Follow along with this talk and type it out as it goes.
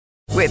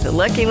With the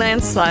Lucky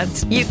Land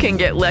Slots, you can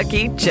get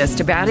lucky just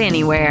about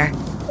anywhere.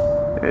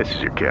 This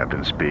is your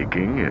captain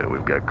speaking.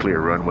 We've got clear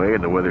runway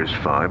and the weather's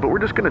fine, but we're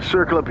just going to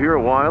circle up here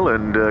a while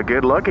and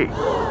get lucky.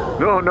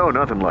 No,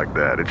 nothing like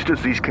that. It's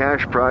just these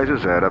cash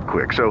prizes add up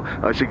quick. So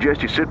I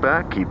suggest you sit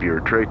back, keep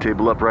your tray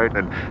table upright,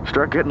 and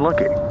start getting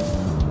lucky.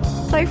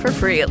 Play for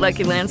free at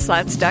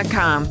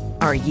LuckyLandSlots.com.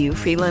 Are you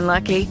feeling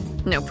lucky?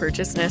 No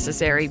purchase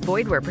necessary.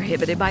 Void where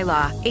prohibited by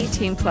law.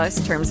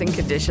 18+ terms and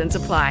conditions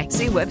apply.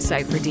 See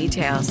website for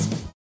details.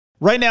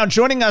 Right now,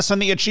 joining us on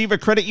the Achieva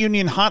Credit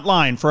Union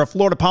hotline for a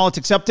Florida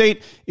Politics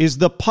update is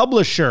the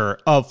publisher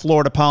of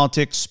Florida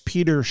Politics,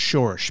 Peter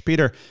Schorsch.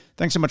 Peter,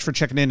 thanks so much for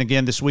checking in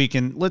again this week.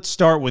 And let's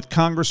start with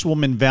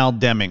Congresswoman Val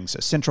Demings,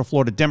 a Central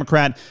Florida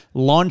Democrat,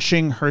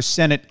 launching her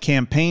Senate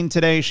campaign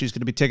today. She's going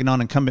to be taking on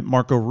incumbent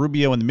Marco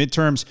Rubio in the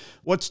midterms.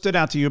 What stood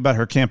out to you about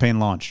her campaign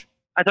launch?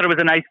 I thought it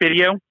was a nice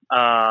video.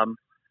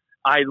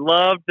 I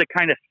loved the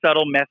kind of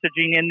subtle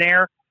messaging in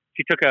there.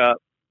 She took a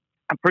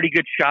pretty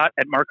good shot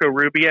at Marco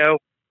Rubio,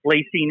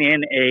 lacing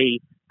in a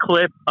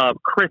clip of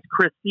Chris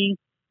Christie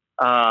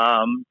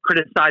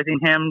criticizing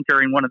him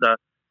during one of the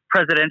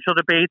presidential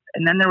debates.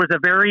 And then there was a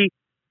very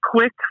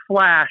quick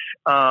flash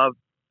of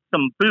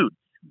some boots,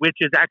 which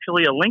is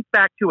actually a link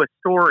back to a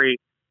story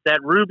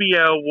that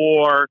Rubio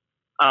wore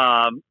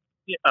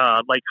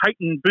like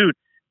heightened boots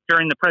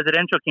during the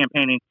presidential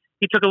campaigning.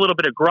 He took a little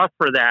bit of gruff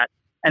for that.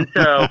 And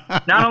so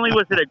not only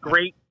was it a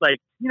great,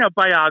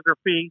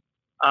 biography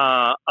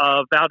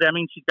of Val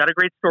Demings, she's got a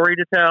great story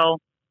to tell.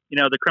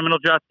 You know, the criminal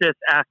justice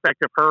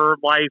aspect of her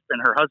life and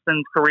her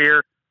husband's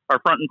career are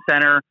front and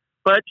center.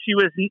 But she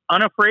was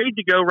unafraid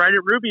to go right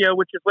at Rubio,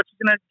 which is what she's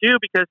going to do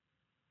because,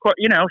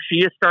 you know, she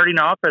is starting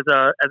off as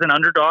an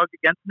underdog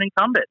against an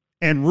incumbent.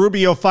 And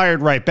Rubio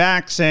fired right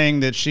back,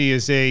 saying that she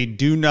is a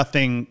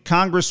do-nothing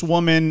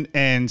congresswoman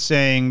and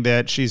saying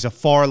that she's a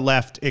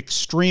far-left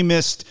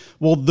extremist.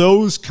 Will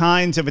those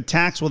kinds of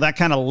attacks, will that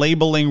kind of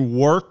labeling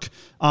work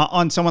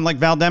on someone like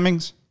Val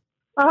Demings?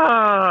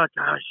 Oh,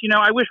 gosh. You know,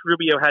 I wish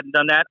Rubio hadn't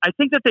done that. I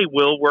think that they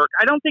will work.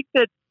 I don't think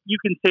that you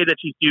can say that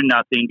she's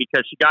do-nothing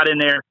because she got in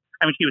there.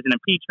 I mean, she was an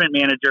impeachment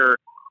manager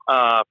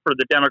for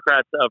the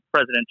Democrats of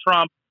President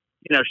Trump.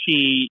 You know,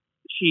 she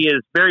is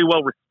very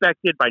well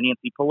respected by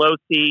Nancy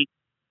Pelosi.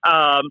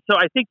 So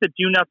I think the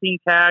do-nothing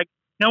tag,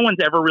 no one's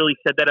ever really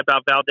said that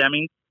about Val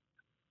Demings.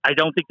 I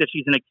don't think that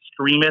she's an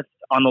extremist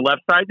on the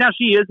left side. Now,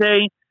 she is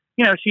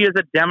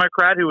a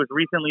Democrat who was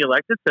recently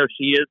elected, so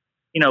she is,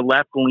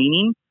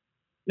 left-leaning.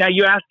 Now,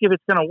 you ask if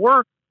it's going to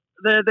work.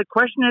 The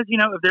question is,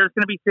 if there's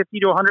going to be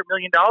 $50 to $100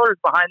 million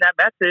behind that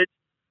message,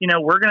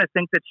 we're going to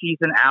think that she's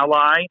an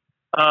ally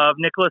of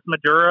Nicolas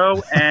Maduro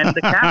and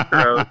the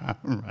Castros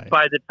right.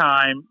 By the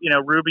time,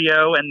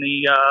 Rubio and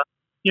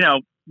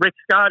the, Rick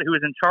Scott, who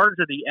is in charge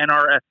of the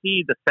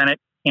NRSC, the Senate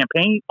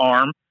campaign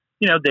arm,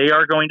 they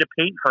are going to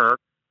paint her.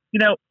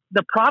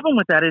 The problem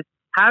with that is,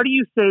 how do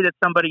you say that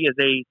somebody is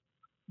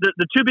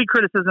the two big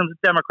criticisms of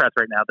Democrats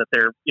right now, that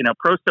they're,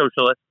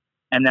 pro-socialist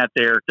and that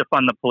they're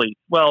defund the police.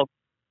 Well,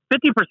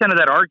 50% of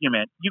that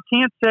argument, you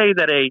can't say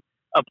that a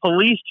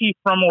police chief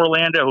from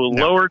Orlando who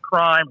lowered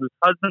crime, whose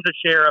husband's a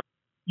sheriff,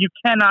 you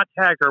cannot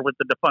tag her with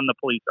the defund the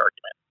police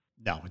argument.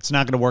 No, it's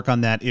not going to work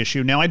on that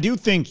issue. Now, I do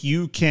think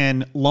you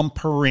can lump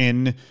her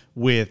in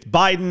with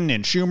Biden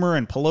and Schumer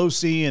and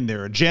Pelosi and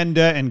their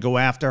agenda and go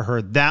after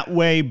her that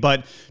way.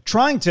 But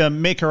trying to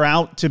make her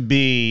out to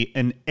be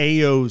an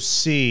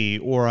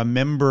AOC or a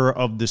member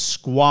of the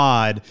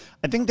squad,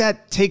 I think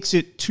that takes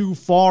it too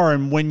far.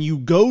 And when you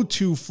go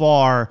too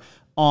far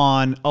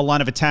on a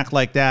line of attack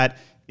like that,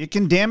 it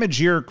can damage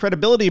your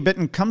credibility a bit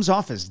and comes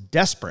off as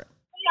desperate.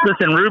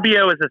 Listen,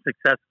 Rubio is a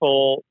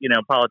successful,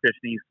 politician.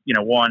 He's,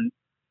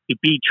 he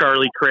beat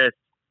Charlie Crist.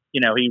 He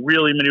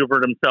really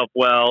maneuvered himself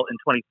well in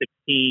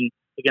 2016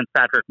 against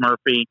Patrick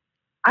Murphy.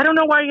 I don't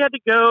know why he had to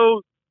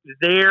go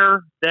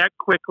there that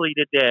quickly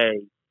today.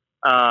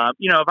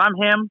 If I'm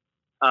him,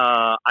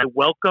 I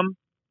welcome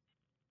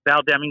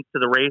Val Demings to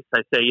the race.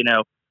 I say,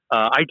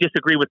 I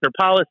disagree with their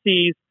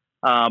policies,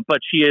 but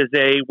she is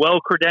a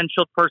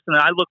well-credentialed person, and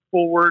I look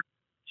forward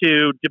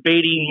to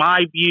debating my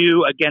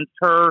view against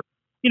her,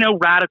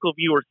 radical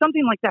view or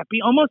something like that.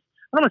 Be almost,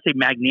 I don't want to say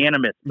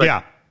magnanimous,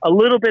 but a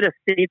little bit of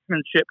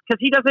statesmanship, because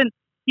he doesn't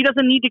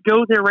need to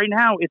go there right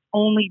now. It's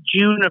only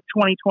June of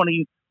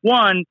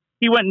 2021.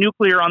 He went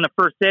nuclear on the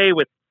first day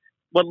with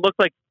what looked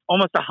like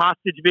almost a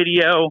hostage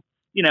video,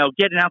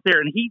 getting out there.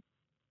 And he,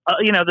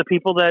 the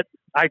people that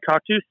I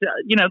talked to,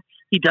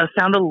 he does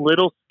sound a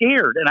little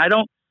scared. And I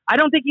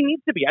don't think he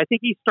needs to be. I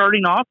think he's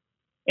starting off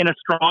in a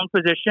strong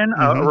position,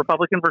 a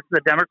Republican versus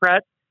a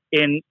Democrat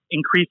in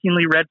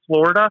increasingly red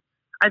Florida.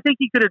 I think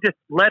he could have just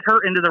let her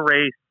into the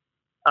race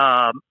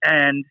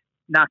and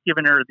not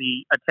given her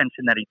the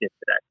attention that he did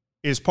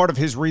today. Is part of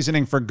his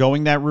reasoning for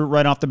going that route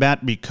right off the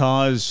bat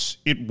because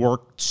it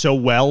worked so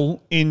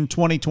well in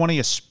 2020,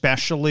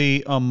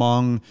 especially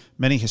among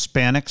many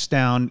Hispanics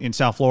down in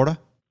South Florida?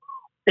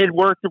 It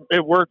worked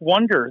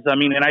wonders. I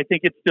mean, and I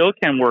think it still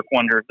can work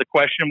wonders. The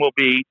question will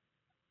be,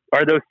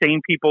 are those same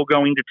people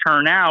going to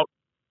turn out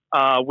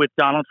with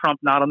Donald Trump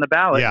not on the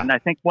ballot. Yeah. And I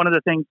think one of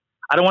the things,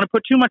 I don't want to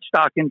put too much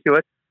stock into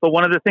it, but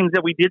one of the things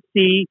that we did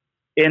see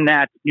in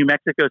that New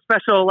Mexico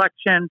special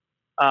election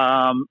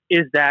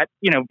is that,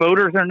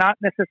 voters are not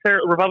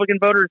necessarily, Republican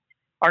voters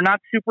are not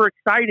super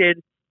excited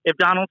if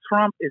Donald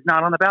Trump is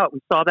not on the ballot. We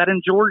saw that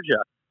in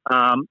Georgia.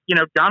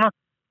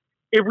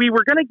 If we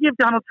were going to give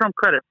Donald Trump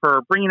credit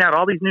for bringing out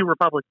all these new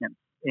Republicans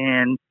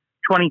in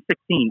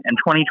 2016 and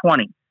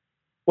 2020,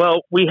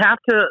 well, we have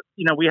to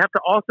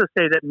also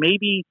say that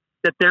maybe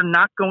that they're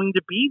not going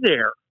to be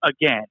there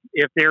again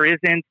if there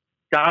isn't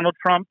Donald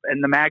Trump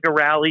and the MAGA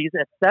rallies,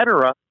 et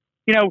cetera.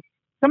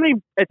 Somebody,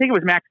 I think it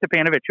was Max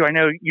Stepanovich, who I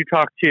know you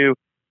talked to,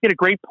 he had a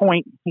great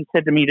point. He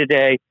said to me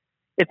today,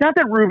 it's not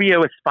that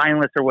Rubio is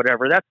spineless or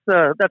whatever.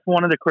 That's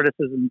one of the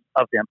criticisms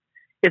of him.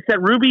 It's that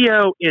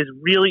Rubio is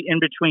really in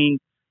between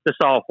the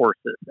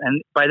sawhorses.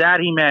 And by that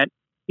he meant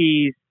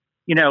he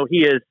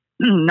is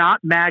not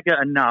MAGA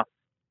enough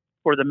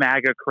for the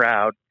MAGA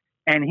crowd,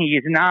 and he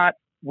is not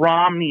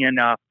Romney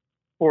enough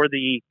for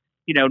the,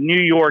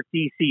 New York,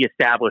 D.C.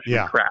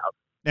 establishment crowd.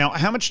 Now,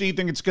 how much do you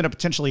think it's going to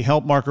potentially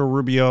help Marco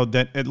Rubio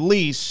that at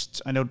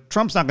least, I know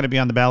Trump's not going to be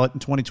on the ballot in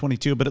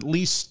 2022, but at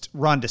least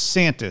Ron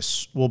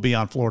DeSantis will be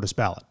on Florida's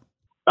ballot?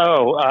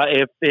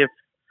 If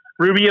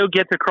Rubio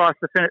gets across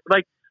the finish,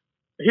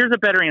 here's a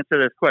better answer to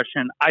this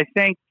question. I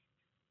think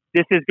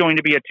this is going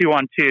to be a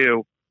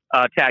 2-on-2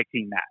 tag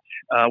team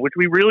match, which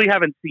we really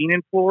haven't seen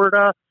in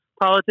Florida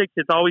politics.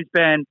 It's always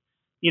been,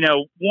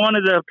 one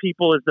of the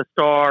people is the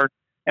star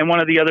and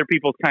one of the other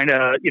people's kind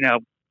of,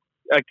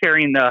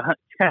 carrying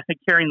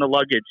the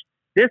luggage.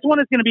 This one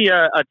is going to be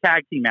a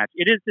tag team match.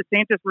 It is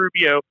DeSantis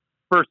Rubio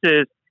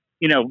versus,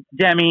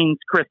 Demings,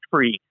 Chris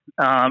Freed.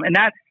 And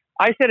that,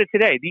 I said it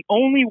today, the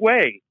only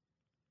way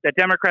that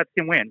Democrats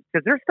can win,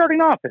 because they're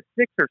starting off as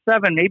 6 or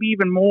 7, maybe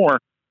even more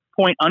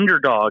point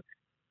underdogs,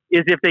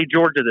 is if they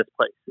Georgia this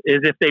place, is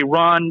if they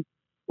run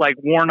like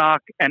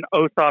Warnock and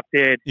Ossoff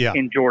did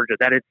in Georgia.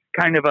 That it's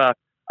kind of a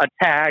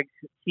tag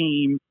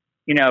team,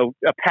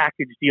 a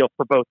package deal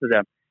for both of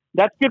them.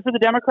 That's good for the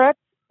Democrats.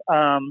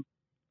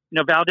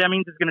 Val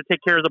Demings is going to take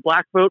care of the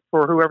black vote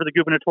for whoever the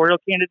gubernatorial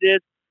candidate is.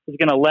 He's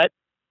going to let,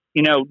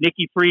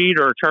 Nikki Fried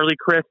or Charlie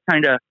Crist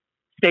kind of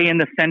stay in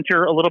the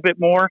center a little bit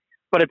more.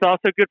 But it's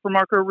also good for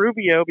Marco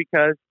Rubio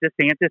because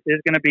DeSantis is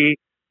going to be,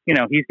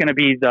 he's going to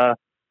be the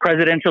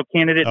presidential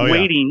candidate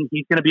waiting.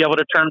 He's going to be able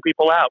to turn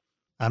people out.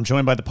 I'm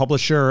joined by the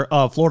publisher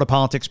of Florida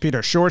Politics, Peter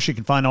Schorsch. You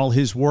can find all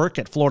his work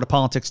at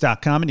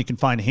floridapolitics.com, and you can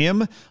find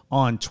him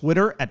on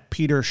Twitter at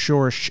Peter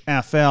Schorsch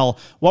FL.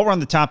 While we're on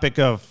the topic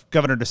of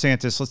Governor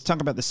DeSantis, let's talk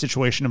about the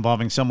situation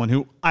involving someone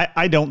who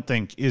I don't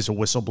think is a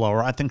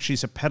whistleblower. I think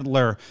she's a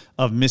peddler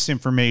of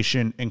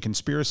misinformation and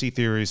conspiracy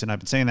theories, and I've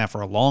been saying that for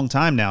a long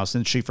time now,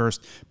 since she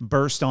first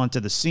burst onto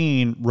the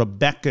scene.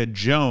 Rebecca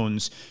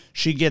Jones.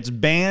 She gets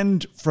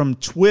banned from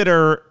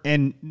Twitter,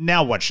 and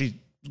now what? She's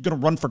going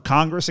to run for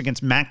Congress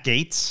against Matt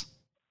Gaetz?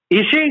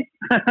 Is she?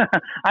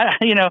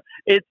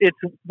 It's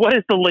what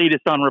is the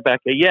latest on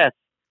Rebecca? Yes.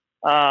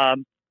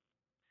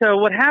 So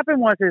what happened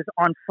was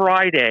on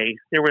Friday,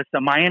 there was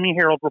a Miami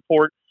Herald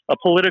report, a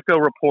Politico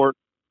report.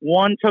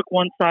 One took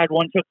one side,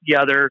 one took the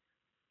other,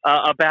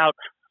 about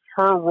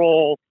her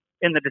role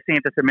in the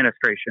DeSantis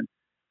administration.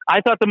 I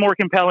thought the more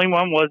compelling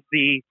one was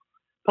the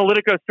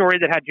Politico story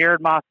that had Jared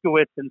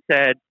Moskowitz and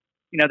said,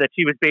 that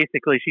she was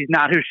basically, she's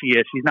not who she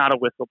is. She's not a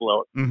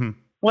whistleblower. Mm-hmm.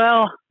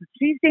 Well,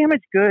 she's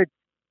damaged goods.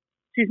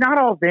 She's not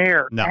all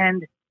there. No.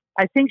 And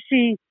I think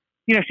she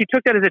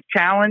took that as a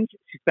challenge.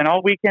 She spent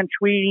all weekend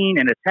tweeting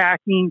and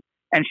attacking,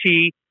 and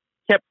she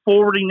kept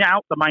forwarding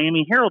out the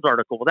Miami Herald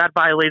article. Well, that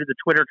violated the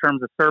Twitter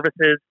terms of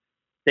services.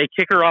 They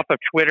kick her off of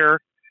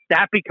Twitter.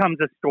 That becomes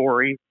a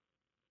story.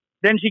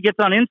 Then she gets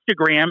on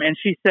Instagram and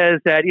she says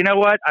that, you know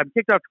what, I'm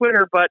kicked off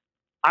Twitter, but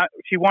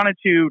she wanted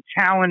to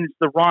challenge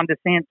the Ron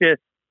DeSantis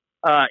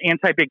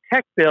anti-big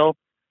tech bill.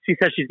 She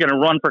says she's going to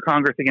run for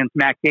Congress against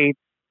Matt Gaetz.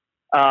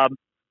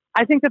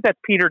 I think that's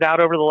petered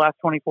out over the last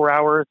 24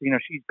 hours.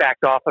 She's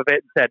backed off of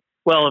it and said,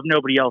 well, if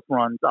nobody else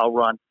runs, I'll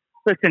run.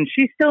 Listen,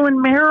 she's still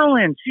in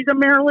Maryland. She's a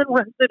Maryland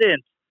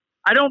resident.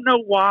 I don't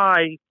know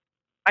why.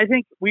 I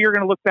think we are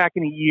going to look back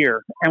in a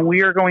year and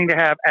we are going to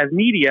have, as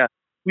media,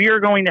 we are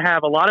going to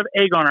have a lot of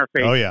egg on our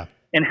face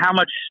in how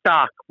much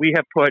stock we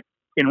have put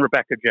in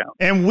Rebecca Jones.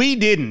 And we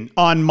didn't.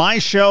 On my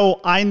show,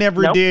 I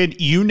never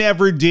did. You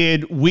never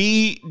did.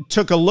 We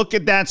took a look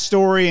at that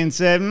story and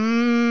said,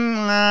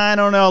 I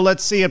don't know.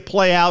 Let's see it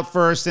play out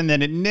first. And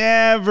then it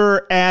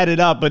never added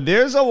up. But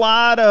there's a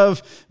lot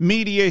of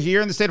media here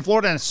in the state of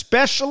Florida, and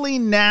especially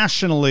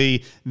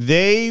nationally,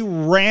 they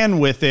ran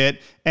with it.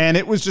 And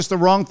it was just the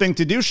wrong thing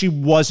to do. She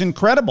wasn't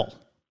credible.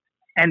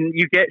 And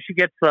she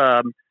gets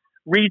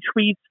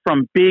retweets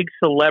from big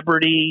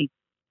celebrity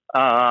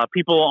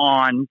people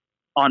on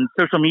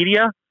social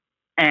media.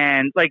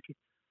 And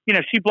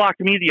she blocked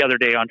me the other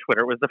day on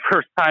Twitter. It was the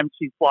first time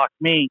she's blocked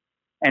me.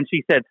 And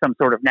she said some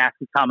sort of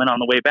nasty comment on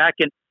the way back.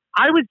 And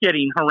I was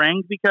getting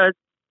harangued because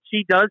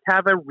she does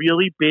have a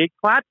really big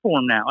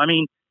platform now. I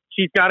mean,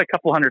 she's got a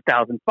couple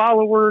 100,000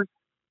 followers.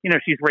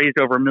 She's raised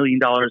over $1 million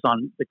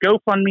on the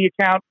GoFundMe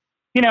account.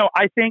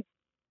 I think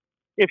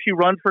if she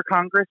runs for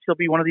Congress, she'll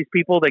be one of these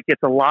people that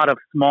gets a lot of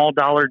small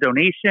dollar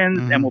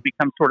donations and will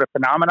become sort of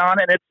phenomenon.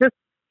 And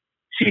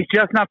she's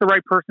just not the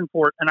right person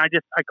for it. And I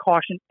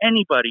caution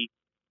anybody,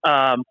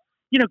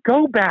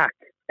 go back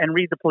and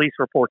read the police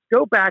reports.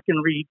 Go back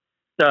and read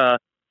the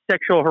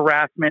sexual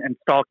harassment and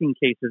stalking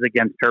cases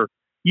against her.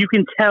 You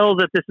can tell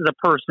that this is a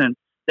person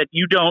that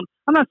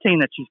I'm not saying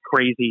that she's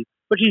crazy,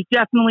 but she's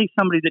definitely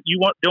somebody that you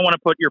don't want to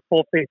put your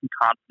full faith and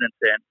confidence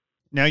in.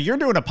 Now, you're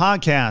doing a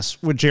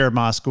podcast with Jared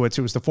Moskowitz,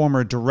 who was the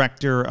former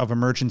director of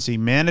emergency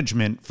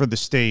management for the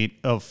state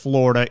of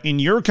Florida. In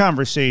your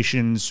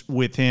conversations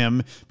with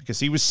him,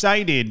 because he was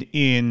cited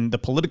in the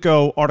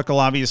Politico article,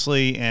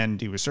 obviously, and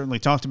he was certainly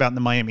talked about in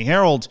the Miami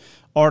Herald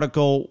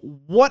article,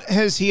 what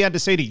has he had to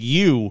say to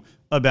you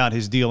about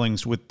his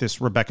dealings with this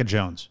Rebecca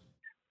Jones?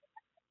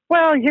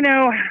 Well,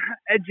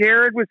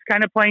 Jared was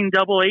kind of playing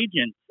double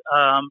agent.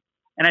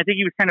 And I think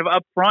he was kind of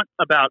upfront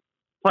about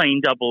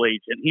playing double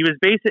agent. He was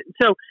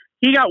so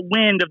he got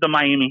wind of the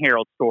Miami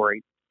Herald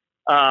story.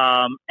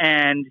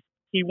 And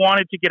he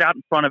wanted to get out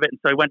in front of it. And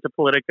so he went to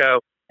Politico,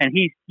 and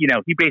he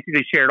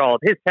basically shared all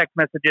of his text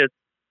messages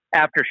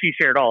after she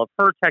shared all of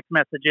her text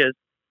messages.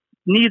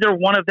 Neither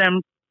one of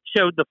them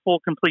showed the full,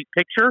 complete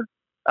picture.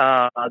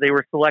 They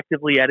were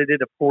selectively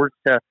edited, of course,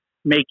 to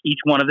make each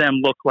one of them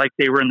look like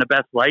they were in the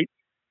best light.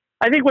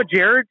 I think what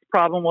Jared's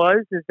problem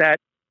is that,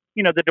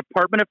 the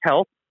Department of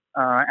Health,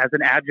 as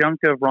an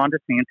adjunct of Ron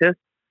DeSantis,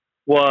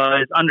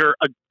 was under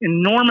an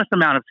enormous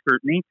amount of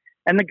scrutiny,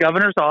 and the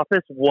governor's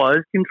office was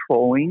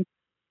controlling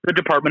the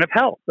Department of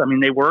Health. I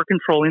mean, they were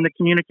controlling the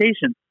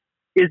communications.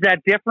 Is that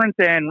different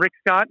than Rick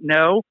Scott?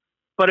 No,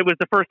 but it was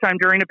the first time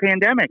during a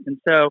pandemic. And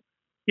so,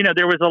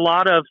 there was a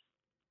lot of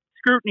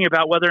scrutiny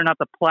about whether or not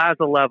the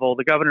plaza level,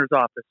 the governor's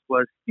office,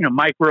 was,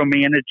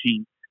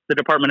 micromanaging the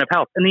Department of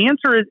Health. And the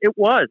answer is it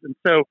was. And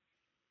so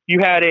you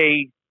had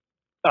a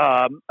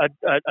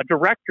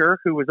director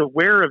who was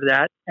aware of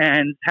that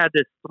and had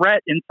this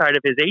threat inside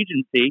of his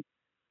agency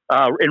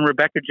in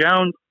Rebecca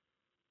Jones.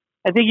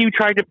 I think you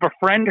tried to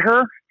befriend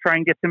her, try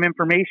and get some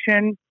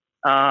information.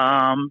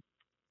 And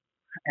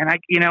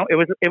it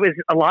was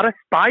a lot of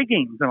spy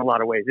games in a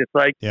lot of ways. It's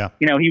like, he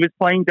was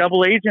playing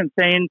double agent,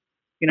 saying,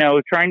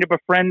 trying to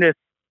befriend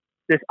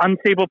this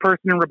unstable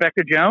person in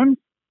Rebecca Jones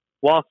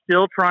while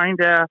still trying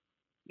to,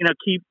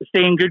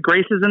 stay in good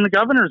graces in the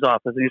governor's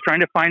office. And he's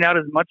trying to find out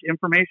as much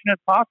information as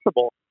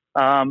possible.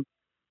 Long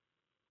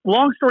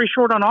story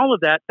short on all of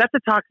that, that's a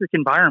toxic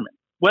environment.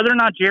 Whether or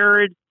not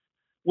Jared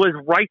was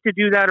right to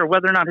do that or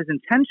whether or not his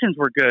intentions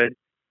were good,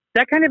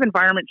 that kind of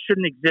environment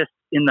shouldn't exist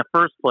in the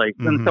first place.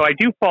 Mm-hmm. And so I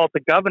do fault the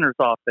governor's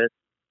office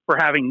for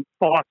having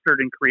fostered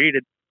and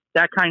created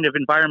that kind of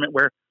environment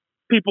where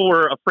people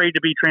were afraid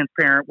to be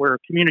transparent, where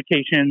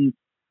communications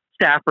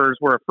staffers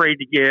were afraid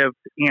to give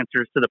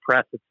answers to the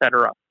press, et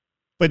cetera.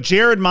 But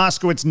Jared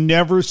Moskowitz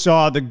never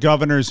saw the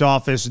governor's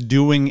office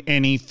doing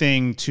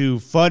anything to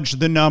fudge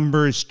the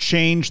numbers,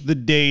 change the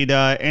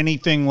data,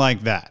 anything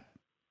like that.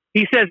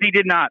 He says he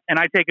did not, and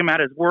I take him at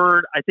his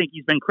word. I think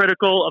he's been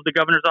critical of the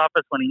governor's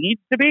office when he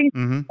needs to be,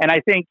 and I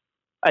think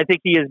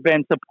he has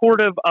been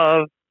supportive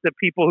of the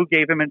people who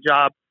gave him a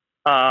job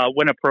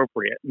when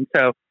appropriate. And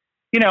so,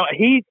 we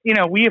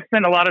have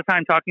spent a lot of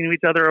time talking to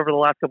each other over the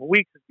last couple of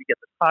weeks as we get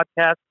this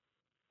podcast,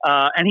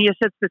 and he has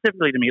said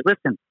specifically to me,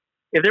 "Listen,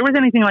 if there was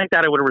anything like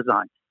that, I would have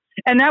resigned,"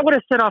 and that would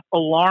have set off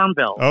alarm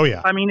bells. Oh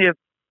yeah. I mean,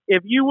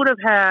 if you would have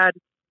had,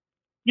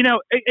 in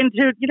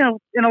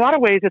a lot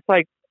of ways, it's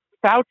like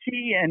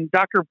Fauci and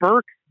Dr.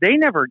 Birx, they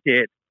never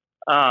did.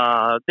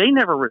 They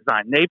never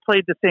resigned. They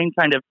played the same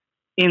kind of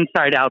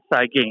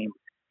inside-outside game.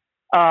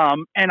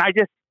 And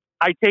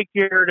I take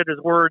Jared at his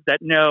word that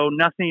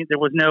there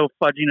was no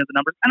fudging of the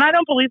numbers. And I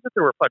don't believe that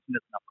there were fudging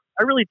of the numbers.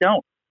 I really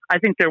don't. I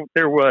think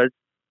there was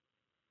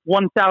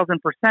 1,000%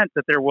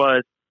 that there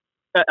was,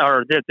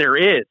 or that there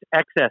is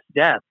excess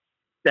deaths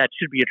that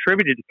should be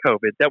attributed to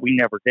COVID that we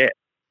never did.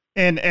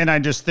 And I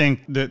just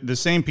think the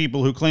same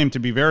people who claim to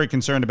be very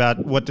concerned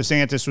about what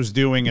DeSantis was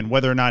doing and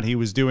whether or not he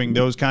was doing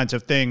those kinds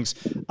of things,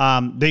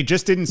 they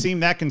just didn't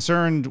seem that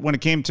concerned when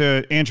it came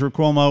to Andrew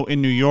Cuomo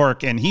in New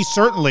York. And he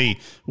certainly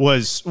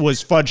was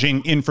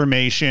fudging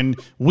information.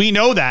 We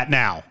know that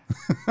now.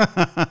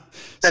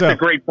 That's a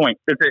great point.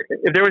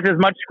 If there was as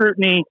much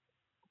scrutiny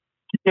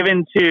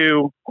given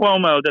to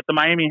Cuomo that the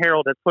Miami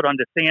Herald has put on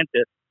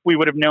DeSantis, we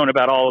would have known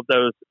about all of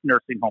those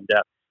nursing home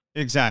deaths.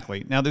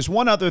 Exactly. Now, there's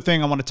one other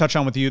thing I want to touch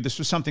on with you. This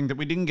was something that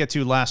we didn't get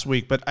to last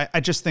week, but I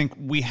just think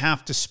we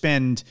have to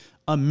spend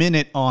a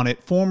minute on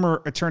it.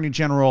 Former Attorney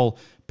General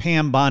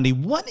Pam Bondi,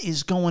 what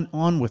is going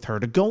on with her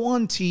to go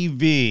on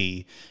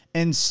TV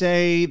and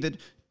say that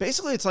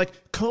basically it's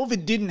like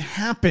COVID didn't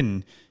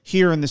happen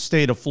here in the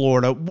state of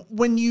Florida?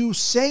 When you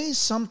say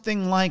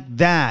something like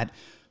that,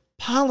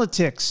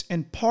 politics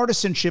and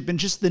partisanship and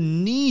just the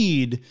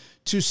need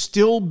to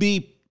still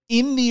be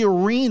in the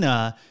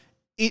arena,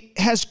 it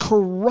has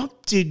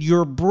corrupted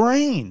your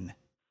brain.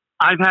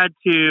 I've had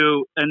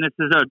to, and this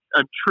is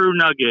a true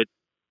nugget,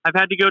 I've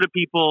had to go to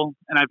people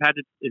and I've had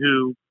to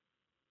who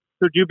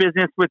do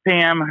business with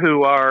Pam,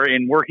 who are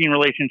in working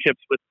relationships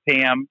with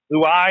Pam,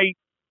 who I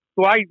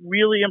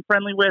really am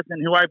friendly with,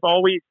 and who I've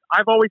always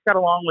got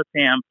along with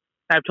Pam.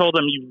 I've told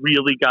them, you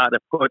really got to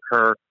put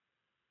her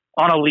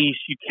on a leash.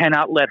 You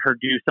cannot let her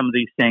do some of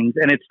these things.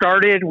 And it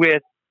started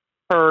with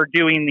her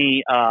doing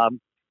the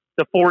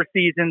Four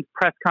Seasons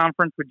press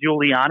conference with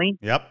Giuliani.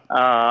 Yep.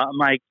 I'm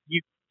like,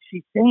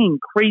 she's saying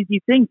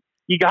crazy things.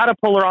 You got to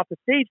pull her off the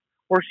stage,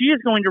 or she is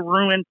going to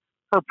ruin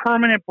her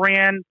permanent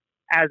brand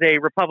as a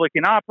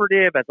Republican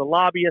operative, as a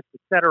lobbyist,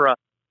 etc.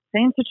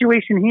 Same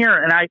situation here.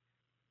 And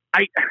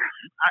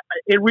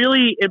it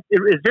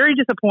is very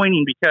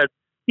disappointing because,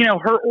 you know,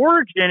 her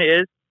origin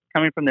is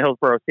coming from the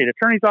Hillsborough State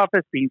Attorney's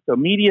Office, being so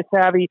media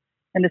savvy,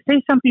 and to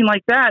say something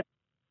like that,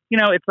 you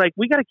know, it's like,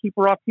 we got to keep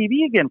her off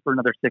TV again for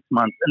another 6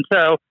 months. And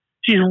so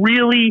she's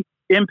really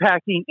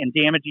impacting and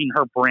damaging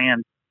her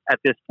brand at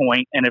this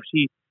point. And if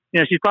she, you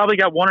know, she's probably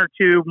got one or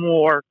two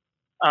more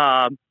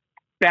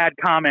bad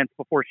comments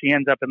before she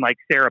ends up in like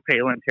Sarah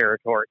Palin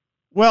territory.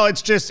 Well,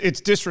 it's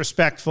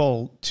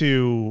disrespectful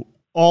to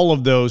all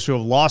of those who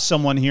have lost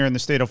someone here in the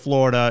state of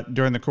Florida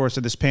during the course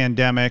of this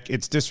pandemic.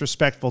 It's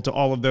disrespectful to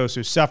all of those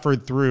who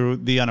suffered through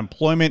the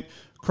unemployment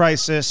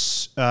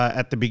crisis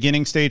at the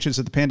beginning stages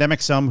of the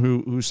pandemic, some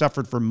who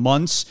suffered for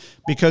months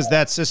because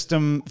that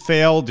system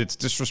failed. It's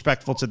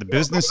disrespectful to the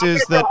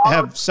businesses that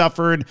have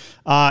suffered.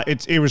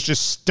 It was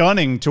just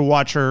stunning to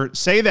watch her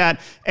say that.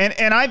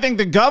 And I think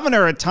the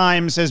governor at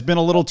times has been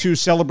a little too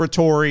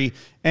celebratory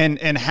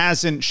and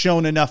hasn't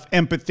shown enough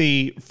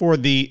empathy for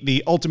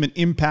the ultimate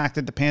impact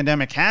that the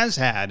pandemic has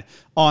had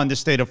on the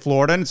state of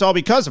Florida. And it's all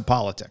because of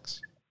politics.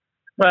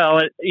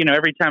 Well, you know,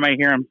 every time I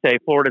hear him say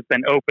Florida's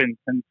been open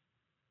since,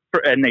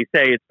 and they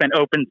say it's been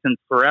open since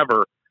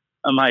forever,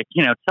 I'm like,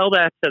 you know, tell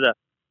that to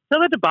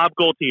Bob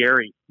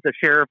Gualtieri, the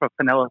sheriff of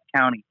Pinellas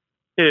County,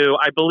 who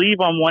I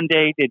believe on one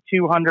day did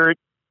 200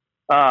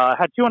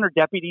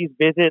 deputies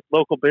visit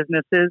local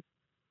businesses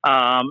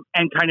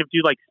and kind of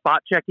do like spot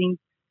checking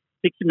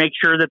to make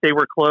sure that they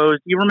were closed.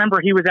 You remember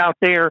he was out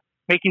there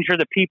making sure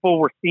that people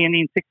were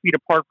standing 6 feet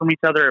apart from each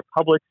other at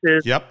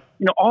Publix's. Yep.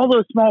 You know, all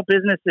those small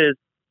businesses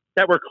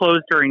that were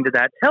closed during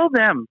that. Tell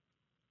them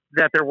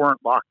that there weren't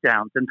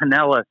lockdowns in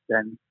Pinellas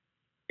and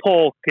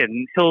Polk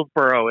and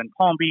Hillsborough and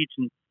Palm Beach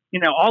and, you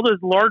know, all those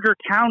larger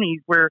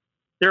counties where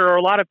there are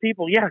a lot of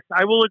people. Yes,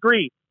 I will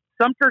agree.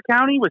 Sumter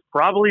County was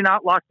probably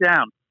not locked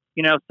down.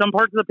 You know, some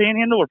parts of the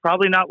Panhandle were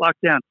probably not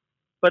locked down.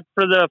 But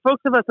for the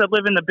folks of us that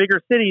live in the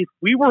bigger cities,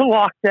 we were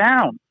locked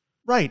down.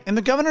 Right. And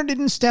the governor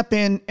didn't step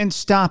in and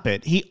stop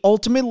it. He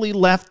ultimately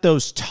left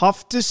those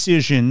tough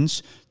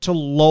decisions to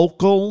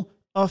local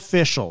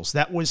officials.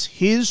 That was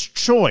his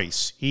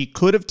choice. He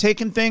could have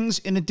taken things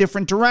in a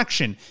different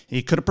direction.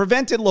 He could have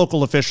prevented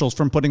local officials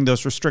from putting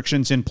those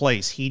restrictions in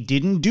place. He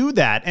didn't do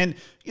that. And,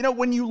 you know,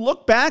 when you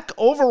look back,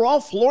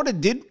 overall, Florida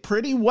did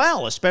pretty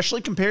well,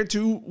 especially compared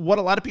to what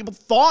a lot of people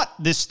thought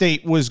this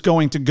state was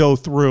going to go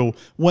through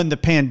when the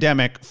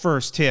pandemic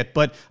first hit.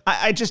 But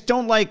I just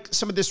don't like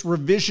some of this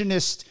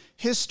revisionist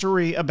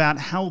history about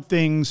how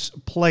things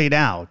played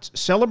out.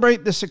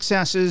 Celebrate the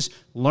successes,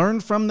 learn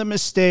from the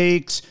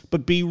mistakes,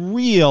 but be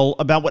real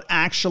about what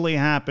actually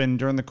happened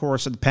during the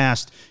course of the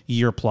past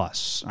year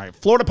plus. All right,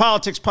 Florida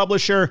Politics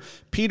publisher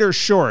Peter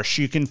Schorsch.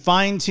 You can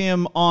find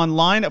him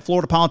online at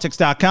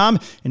floridapolitics.com,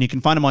 and you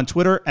can find him on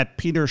Twitter at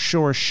Peter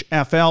Schorsch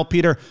FL.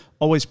 Peter,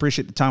 always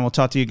appreciate the time. We'll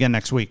talk to you again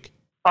next week.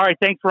 All right,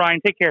 thanks,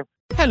 Ryan. Take care.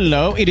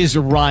 Hello, it is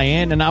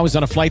Ryan, and I was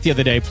on a flight the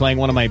other day playing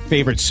one of my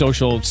favorite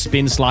social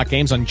spin slot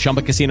games on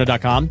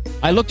ChumbaCasino.com.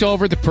 I looked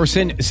over at the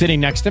person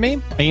sitting next to me,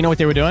 and you know what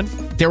they were doing?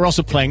 They were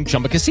also playing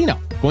Chumba Casino.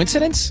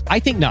 Coincidence? I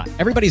think not.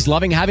 Everybody's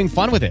loving having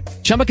fun with it.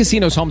 Chumba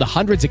Casino is home to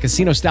hundreds of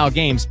casino-style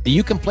games that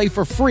you can play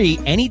for free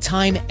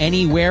anytime,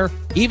 anywhere,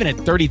 even at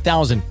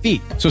 30,000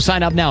 feet. So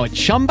sign up now at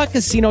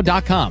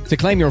ChumbaCasino.com to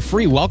claim your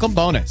free welcome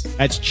bonus.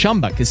 That's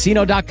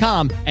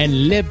ChumbaCasino.com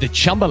and live the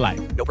Chumba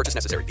life. No purchase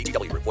necessary.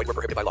 VGW. Void where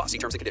prohibited by law. See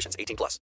terms and conditions. 18+.